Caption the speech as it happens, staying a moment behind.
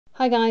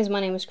Hi guys, my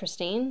name is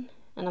Christine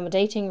and I'm a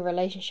dating,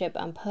 relationship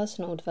and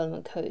personal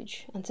development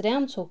coach, and today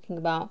I'm talking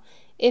about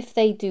if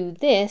they do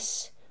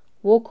this,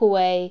 walk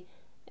away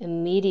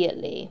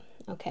immediately.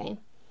 Okay,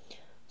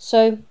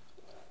 so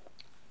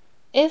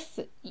if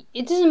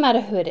it doesn't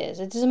matter who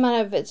it doesn't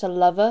matter if it's a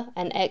lover,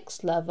 an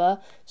ex-lover,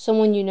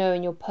 someone you know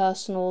in your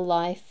personal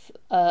life,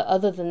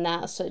 other than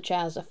that, such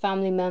as a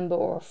family member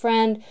or a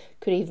friend,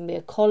 could even be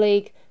a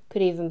colleague,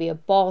 could even be a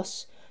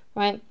boss,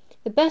 right?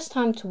 The best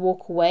time to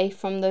walk away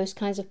from those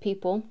kinds of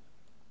people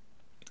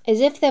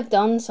is if they've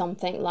done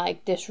something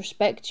like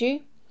disrespect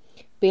you,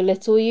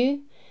 belittle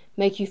you,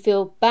 make you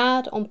feel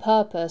bad on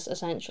purpose,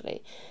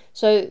 essentially.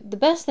 So the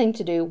best thing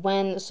to do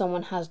when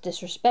someone has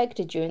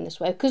disrespected you in this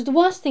way, because the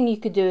worst thing you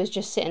could do is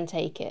just sit and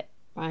take it,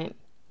 right?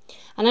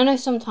 And I know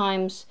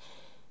sometimes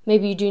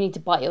maybe you do need to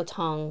bite your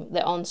tongue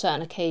on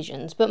certain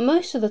occasions, but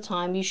most of the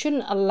time you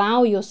shouldn't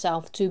allow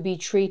yourself to be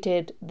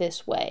treated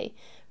this way,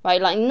 right?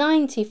 Like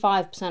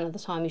 95% of the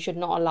time you should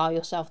not allow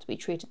yourself to be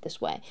treated this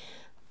way.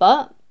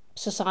 But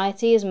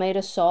society has made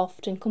us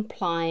soft and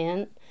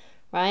compliant,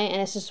 right?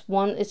 And it's just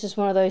one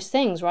of those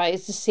things, right?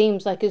 It just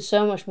seems like it's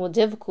so much more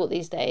difficult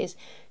these days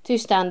to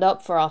stand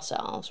up for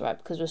ourselves, right?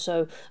 Because we're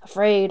so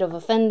afraid of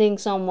offending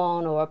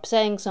someone or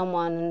upsetting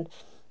someone,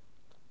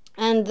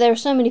 and there are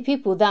so many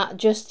people that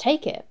just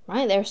take it,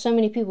 right? There are so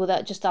many people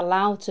that just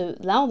allow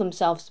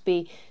themselves to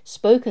be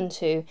spoken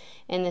to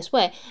in this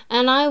way.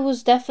 And I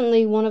was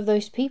definitely one of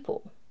those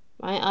people,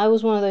 right? I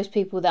was one of those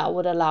people that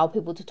would allow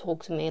people to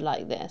talk to me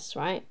like this,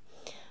 right?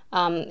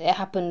 It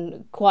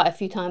happened quite a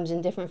few times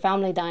in different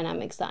family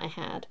dynamics that I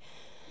had.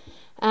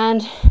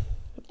 And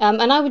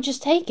I would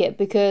just take it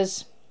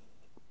because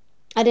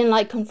I didn't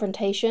like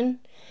confrontation,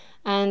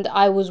 and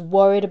I was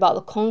worried about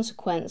the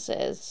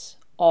consequences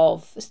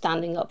of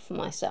standing up for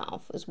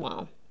myself as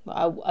well.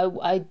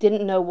 I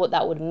didn't know what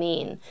that would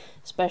mean,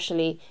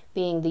 especially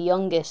being the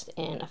youngest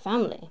in a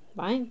family,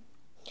 right?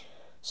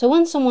 So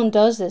when someone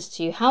does this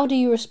to you, how do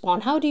you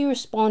respond? How do you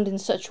respond in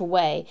such a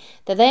way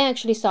that they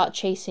actually start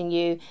chasing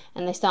you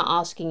and they start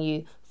asking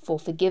you for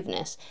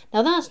forgiveness?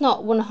 Now that's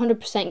not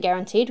 100%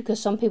 guaranteed,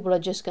 because some people are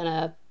just going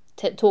to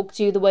talk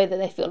to you the way that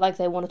they feel like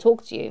they want to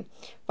talk to you,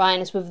 right?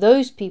 And it's with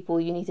those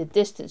people you need to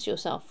distance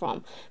yourself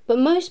from. But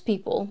most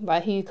people,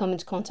 right, who you come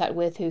into contact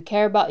with, who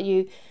care about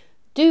you,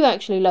 do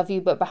actually love you,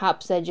 but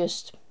perhaps they're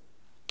just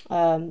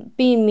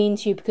being mean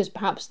to you because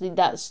perhaps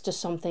that's just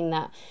something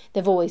that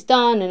they've always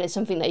done, and it's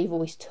something that you've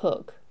always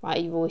took,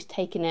 right? You've always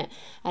taken it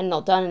and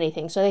not done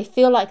anything, so they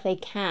feel like they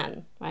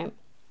can, right?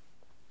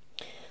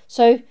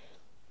 So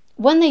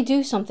when they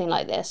do something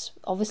like this,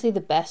 obviously the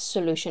best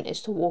solution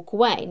is to walk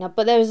away. Now,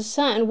 but there is a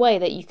certain way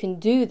that you can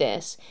do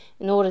this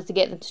in order to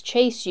get them to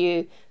chase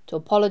you, to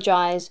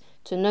apologize,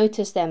 to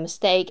notice their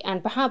mistake,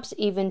 and perhaps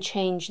even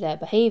change their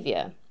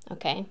behavior,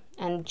 okay?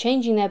 And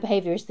changing their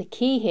behavior is the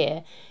key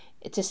here,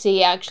 to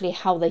see actually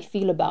how they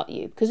feel about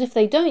you. Because if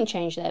they don't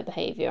change their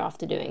behavior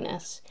after doing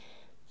this,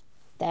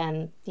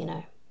 then, you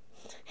know,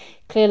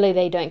 clearly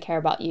they don't care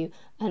about you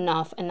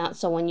enough, and that's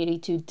someone you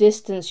need to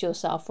distance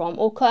yourself from,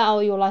 or cut out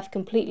of your life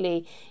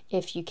completely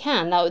if you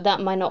can. Now,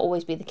 that might not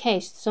always be the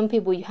case. Some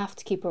people you have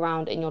to keep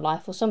around in your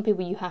life, or some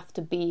people you have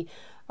to be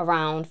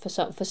around for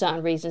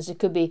certain reasons. It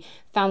could be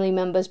family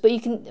members, but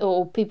you can,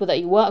 or people that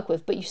you work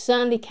with, but you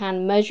certainly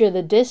can measure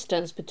the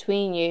distance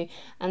between you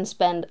and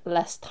spend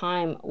less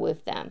time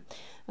with them,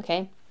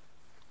 okay?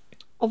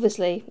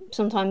 Obviously,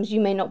 sometimes you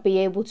may not be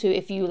able to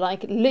if you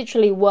like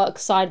literally work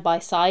side by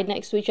side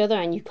next to each other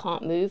and you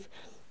can't move,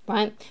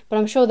 right? But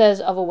I'm sure there's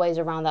other ways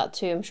around that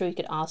too. I'm sure you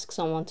could ask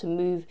someone to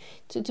move,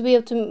 to be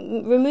able to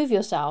remove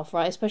yourself,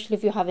 right? Especially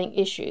if you're having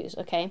issues,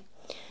 okay?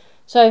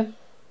 So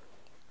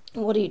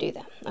what do you do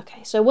then?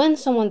 Okay, so when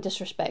someone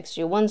disrespects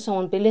you, when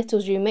someone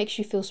belittles you, makes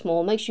you feel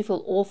small, makes you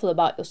feel awful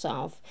about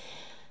yourself,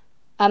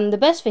 the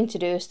best thing to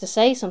do is to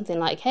say something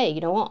like, hey,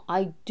 you know what?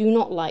 I do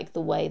not like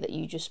the way that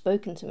you just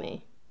spoken to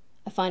me.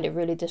 I find it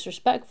really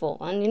disrespectful,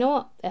 and you know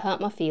what? It hurt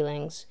my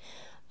feelings.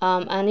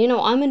 And you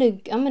know, I'm in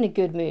a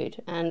good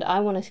mood, and I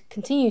want to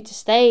continue to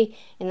stay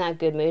in that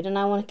good mood, and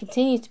I want to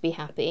continue to be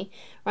happy,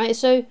 right?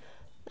 So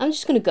I'm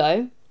just gonna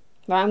go,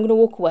 right? I'm gonna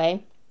walk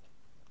away,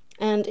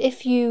 and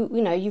if you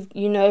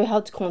know how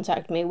to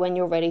contact me when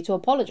you're ready to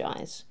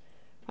apologize,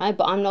 right?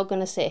 But I'm not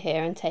gonna sit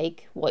here and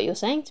take what you're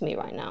saying to me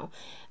right now,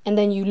 and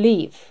then you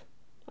leave,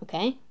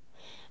 okay?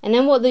 And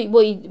then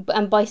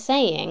and by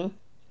saying,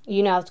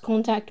 you know how to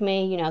contact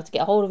me, you know how to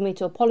get a hold of me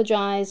to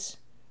apologize,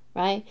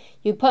 right?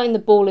 You're putting the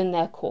ball in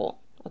their court,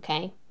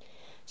 okay?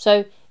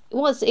 So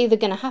what's either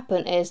going to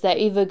happen is they're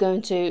either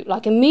going to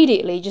like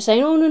immediately just say,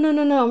 no,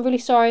 I'm really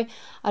sorry,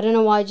 I don't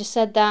know why I just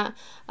said that.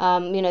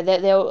 You know,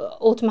 they'll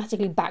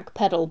automatically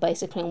backpedal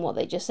basically on what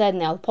they just said,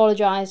 and they'll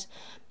apologize,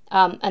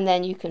 and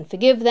then you can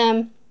forgive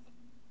them.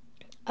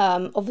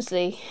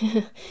 Obviously,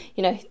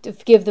 you know, to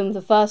forgive them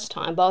the first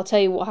time, but I'll tell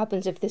you what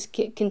happens if this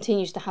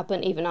continues to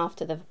happen even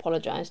after they've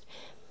apologized.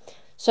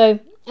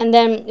 So, and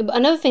then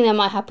another thing that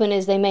might happen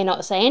is they may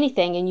not say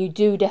anything, and you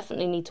do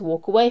definitely need to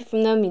walk away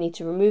from them. You need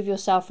to remove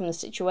yourself from the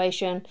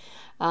situation,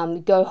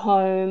 go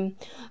home,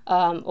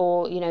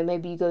 or, you know,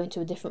 maybe you go into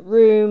a different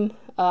room,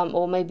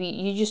 or maybe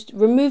you just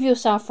remove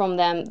yourself from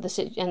them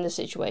and the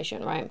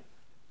situation, right?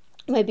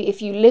 Maybe if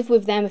you live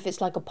with them, if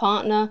it's like a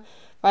partner,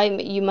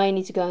 right, you may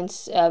need to go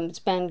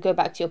and go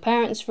back to your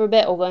parents for a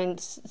bit, or go and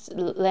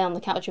lay on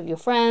the couch with your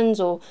friends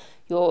or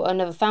your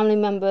another family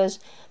members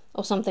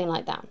or something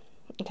like that,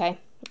 okay?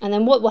 And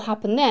then what will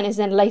happen then is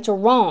then later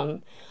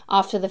on,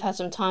 after they've had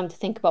some time to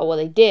think about what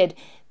they did,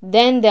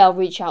 then they'll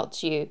reach out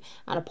to you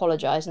and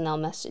apologize, and they'll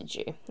message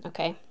you,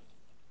 okay?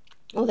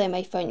 Or they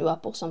may phone you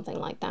up or something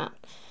like that,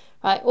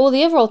 right? Or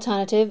the other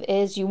alternative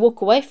is you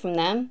walk away from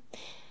them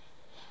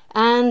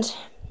and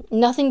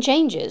nothing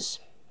changes,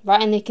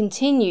 right? And they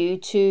continue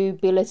to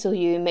belittle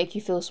you, make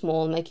you feel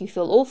small, make you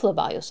feel awful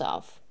about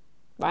yourself,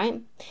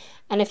 right?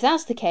 And if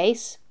that's the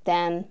case,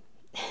 then,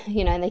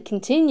 you know, and they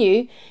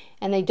continue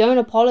and they don't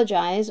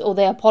apologize, or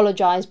they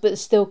apologize but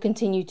still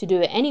continue to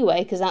do it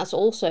anyway, because that's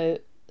also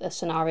a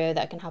scenario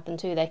that can happen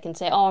too. They can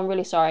say, oh, I'm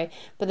really sorry,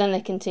 but then they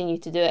continue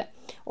to do it.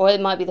 Or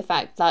it might be the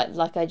fact that,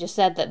 like I just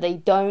said, that they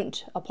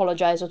don't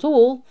apologize at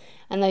all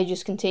and they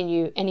just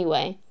continue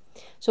anyway.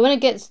 So when it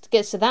gets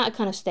to that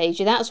kind of stage,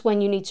 that's when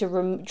you need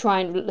to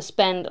try and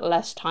spend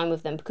less time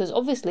with them, because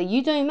obviously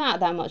you don't matter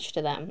that much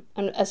to them.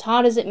 And as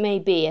hard as it may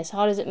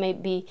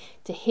be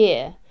to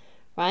hear,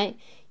 right?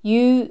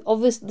 You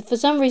obviously, for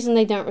some reason,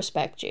 they don't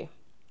respect you.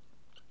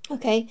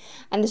 Okay,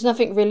 and there's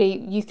nothing really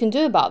you can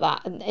do about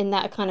that in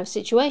that kind of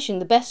situation.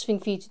 The best thing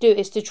for you to do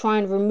is to try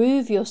and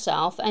remove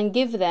yourself and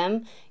give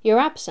them your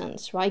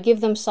absence, right?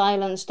 Give them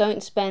silence.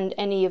 Don't spend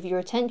any of your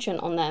attention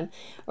on them,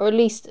 or at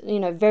least,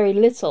 you know, very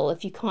little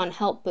if you can't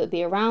help but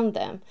be around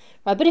them,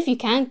 right? But if you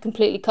can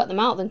completely cut them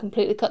out, then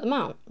completely cut them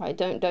out, right?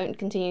 Don't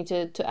continue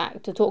to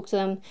talk to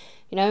them,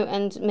 you know,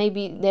 and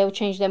maybe they'll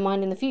change their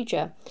mind in the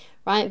future,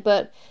 right?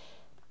 But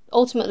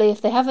ultimately, if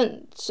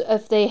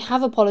they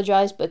have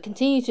apologized but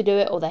continue to do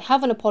it, or they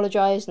haven't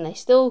apologized and they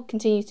still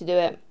continue to do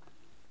it,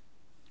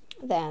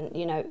 then,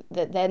 you know,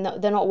 they're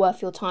not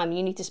worth your time.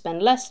 You need to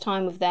spend less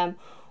time with them,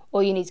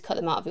 or you need to cut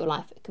them out of your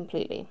life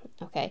completely,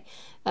 okay?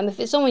 If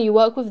it's someone you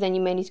work with, then you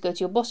may need to go to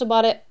your boss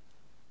about it,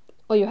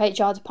 or your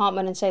HR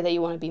department, and say that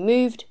you want to be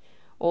moved,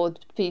 or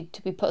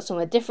to be put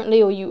somewhere differently,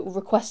 or you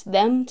request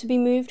them to be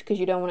moved because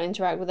you don't want to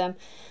interact with them,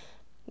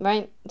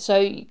 right?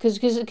 So,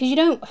 because you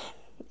don't...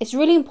 It's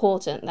really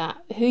important that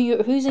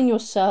who's in your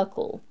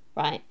circle,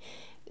 right?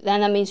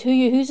 Then that means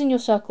who's in your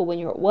circle when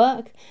you're at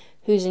work,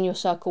 who's in your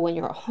circle when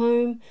you're at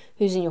home,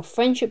 who's in your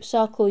friendship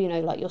circle, you know,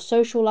 like your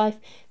social life.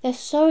 They're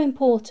so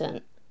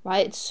important,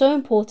 right? It's so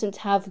important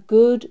to have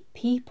good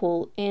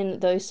people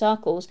in those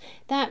circles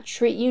that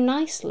treat you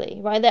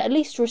nicely, right? That at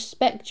least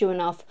respect you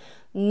enough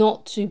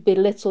not to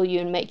belittle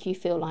you and make you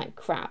feel like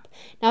crap.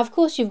 Now, of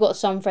course, you've got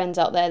some friends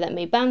out there that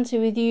may banter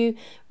with you,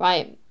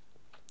 right?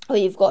 Or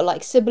you've got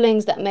like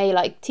siblings that may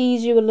like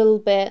tease you a little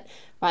bit,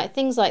 right?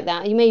 Things like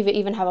that. You may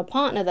even have a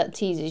partner that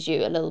teases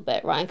you a little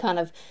bit, right? And kind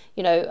of,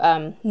 you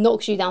know,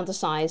 knocks you down to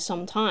size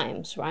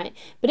sometimes, right?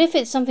 But if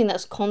it's something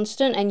that's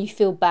constant and you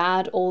feel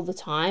bad all the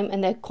time,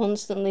 and they're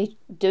constantly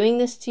doing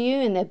this to you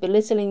and they're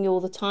belittling you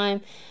all the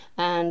time,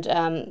 and,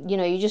 you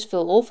know, you just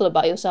feel awful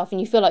about yourself and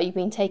you feel like you've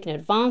been taken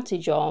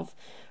advantage of,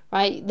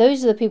 right?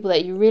 Those are the people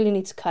that you really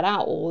need to cut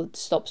out or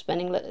stop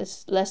spending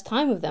less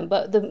time with them.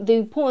 But the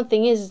important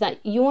thing is that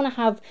you want to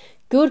have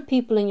good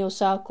people in your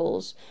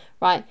circles,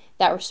 right,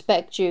 that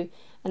respect you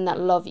and that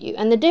love you.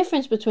 And the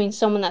difference between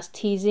someone that's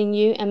teasing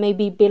you and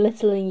maybe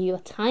belittling you a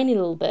tiny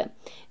little bit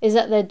is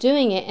that they're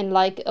doing it in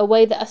like a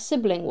way that a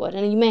sibling would.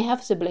 And you may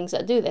have siblings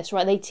that do this,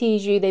 right? They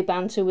tease you, they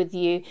banter with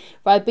you,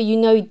 right? But you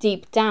know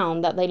deep down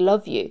that they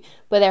love you.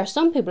 But there are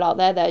some people out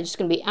there that are just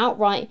going to be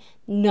outright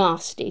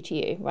nasty to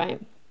you,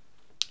 right?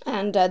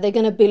 And they're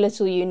going to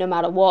belittle you no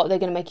matter what. They're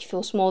going to make you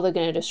feel small. They're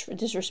going to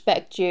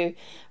disrespect you,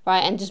 right?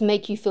 And just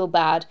make you feel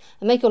bad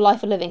and make your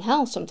life a living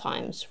hell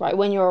sometimes, right?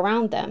 When you're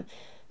around them.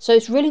 So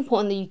it's really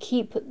important that you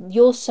keep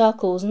your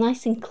circles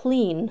nice and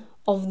clean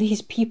of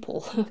these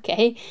people,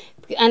 okay?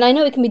 And I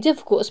know it can be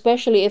difficult,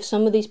 especially if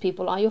some of these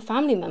people are your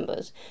family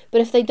members. But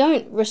if they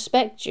don't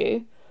respect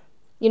you,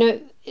 you know,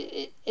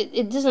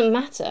 it doesn't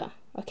matter,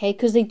 okay?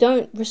 Because they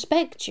don't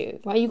respect you,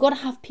 right? You've got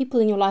to have people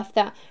in your life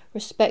that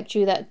respect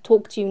you, that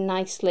talk to you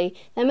nicely.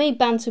 They may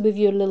banter with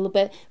you a little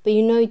bit, but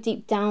you know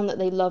deep down that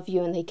they love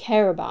you and they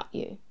care about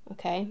you,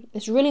 okay?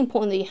 It's really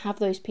important that you have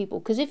those people,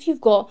 because if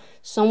you've got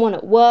someone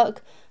at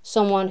work,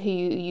 someone who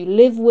you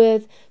live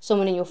with,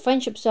 someone in your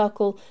friendship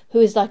circle who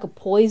is like a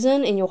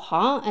poison in your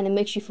heart and it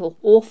makes you feel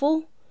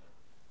awful,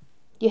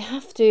 you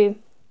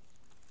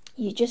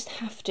just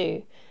have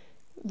to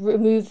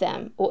remove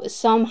them or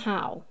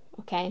somehow,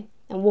 okay?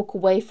 And walk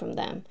away from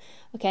them,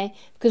 okay?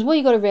 Because what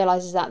you got to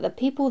realize is that the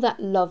people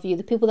that love you,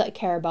 the people that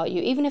care about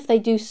you, even if they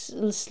do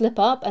slip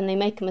up and they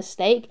make a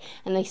mistake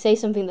and they say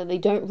something that they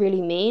don't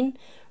really mean,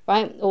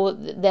 right? Or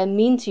they're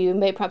mean to you,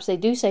 maybe perhaps they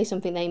do say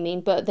something they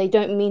mean, but they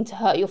don't mean to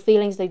hurt your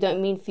feelings. They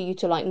don't mean for you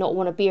to like not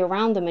want to be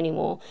around them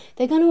anymore.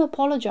 They're going to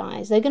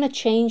apologize. They're going to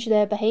change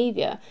their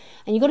behavior.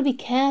 And you've got to be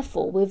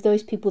careful with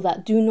those people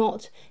that do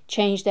not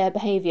change their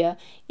behavior,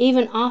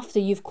 even after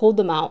you've called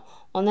them out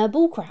on their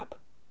bullcrap.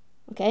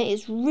 Okay,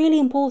 it's really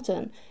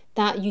important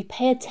that you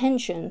pay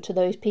attention to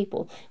those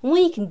people. And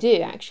what you can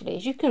do actually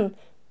is you can,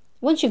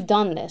 once you've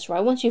done this,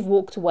 right, once you've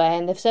walked away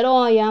and they've said,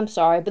 oh yeah, I'm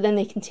sorry, but then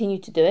they continue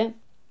to do it,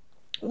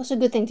 what's a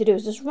good thing to do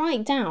is just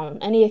write down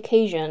any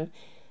occasion,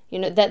 you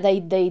know, that they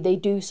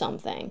do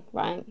something,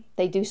 right?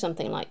 They do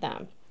something like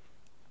that.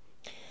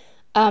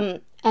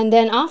 And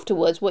then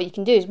afterwards, what you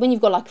can do is when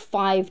you've got like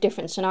 5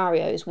 different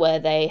scenarios where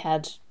they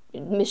had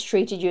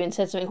mistreated you and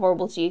said something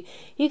horrible to you,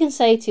 you can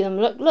say to them,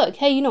 look,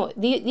 hey, you know,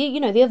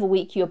 the other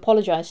week you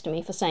apologized to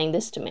me for saying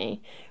this to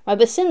me, right?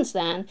 But since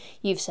then,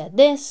 you've said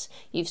this,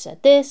 you've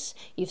said this,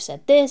 you've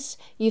said this,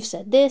 you've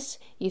said this,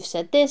 you've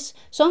said this.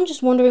 So I'm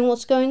just wondering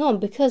what's going on,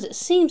 because it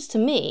seems to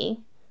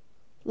me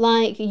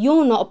like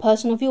you're not a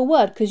person of your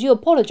word, because you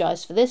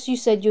apologized for this, you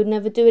said you'd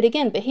never do it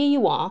again, but here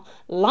you are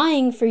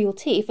lying through your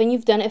teeth and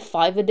you've done it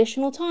 5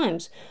 additional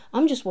times.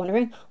 I'm just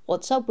wondering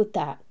what's up with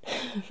that.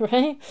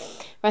 right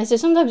So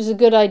sometimes it's a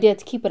good idea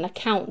to keep an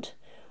account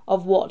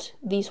of what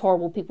these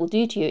horrible people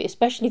do to you,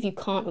 especially if you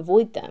can't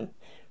avoid them,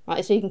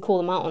 right? So you can call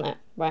them out on it,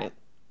 right?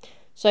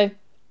 So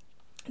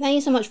thank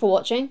you so much for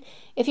watching.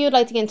 If you would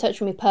like to get in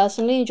touch with me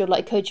personally and you'd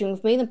like coaching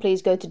with me, then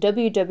please go to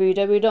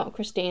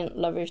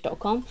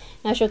www.ChristineLoveridge.com.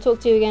 And I shall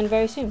talk to you again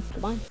very soon.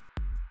 Goodbye.